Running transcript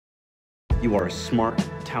You are a smart,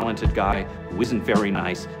 talented guy who isn't very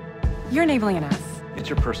nice. You're enabling an ass. It's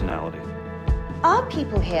your personality. Are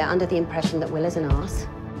people here under the impression that Will is an arse?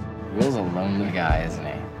 Will's a lonely guy, isn't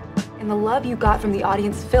he? And the love you got from the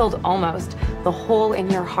audience filled almost the hole in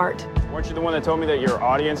your heart. Weren't you the one that told me that your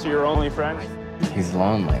audience are your only friends? He's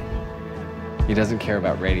lonely. He doesn't care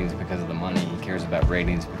about ratings because of the money. He cares about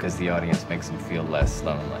ratings because the audience makes him feel less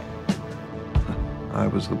lonely. I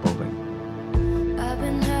was the bully. I've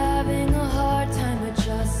been having a hard time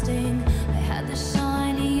adjusting. I had the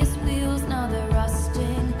shiniest wheels, now they're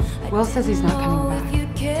rusting. Will says he's not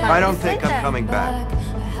coming back. I don't think I'm coming back.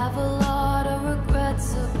 I have a lot of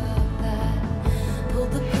regrets about that.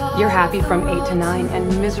 Pulled the car You're happy from 8 to 9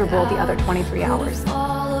 and miserable the other 23 hours.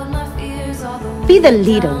 Be the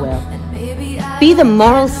leader, Will. Be the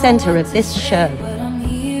moral center of this show.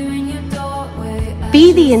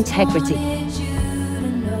 Be the integrity.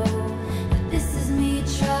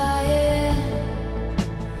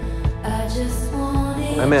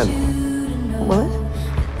 I'm in. What?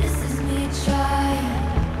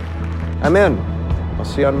 I'm in. I'll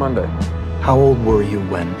see you on Monday. How old were you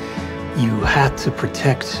when you had to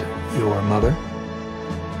protect your mother,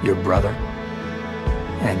 your brother,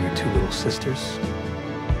 and your 2 little sisters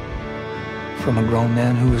from a grown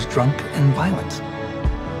man who was drunk and violent?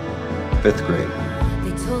 5th grade.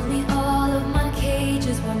 They told me all of my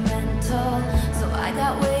cages were mental, so I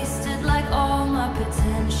got wasted like all my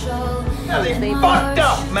potential. Yeah, they fucked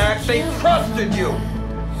up, Max. They trusted you.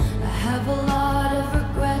 I have a lot of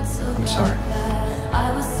regrets. I'm sorry.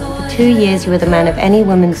 For 2 years, you were the man of any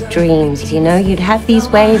woman's dreams. You know, you'd have these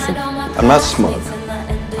ways of... I'm not smug.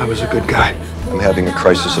 I was a good guy. I'm having a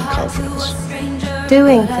crisis of confidence.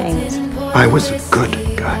 doing things. I was a good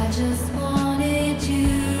guy.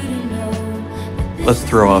 Let's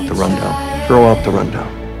throw out the rundown. Throw out the rundown.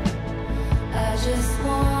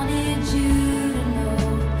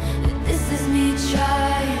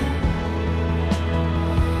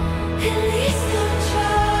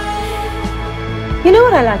 You know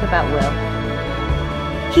what I like about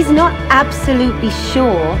Will? He's not absolutely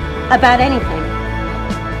sure about anything.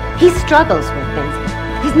 He struggles with things.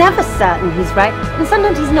 He's never certain he's right, and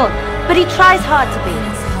sometimes he's not, but he tries hard to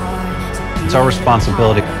be. It's our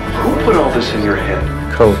responsibility. Who put all this in your head?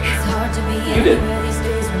 Coach. You did.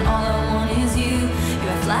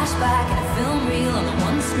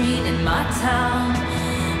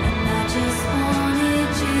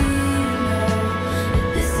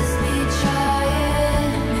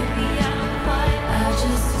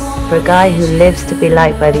 For a guy who lives to be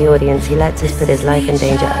liked by the audience, he lets us put his life in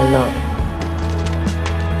danger a lot.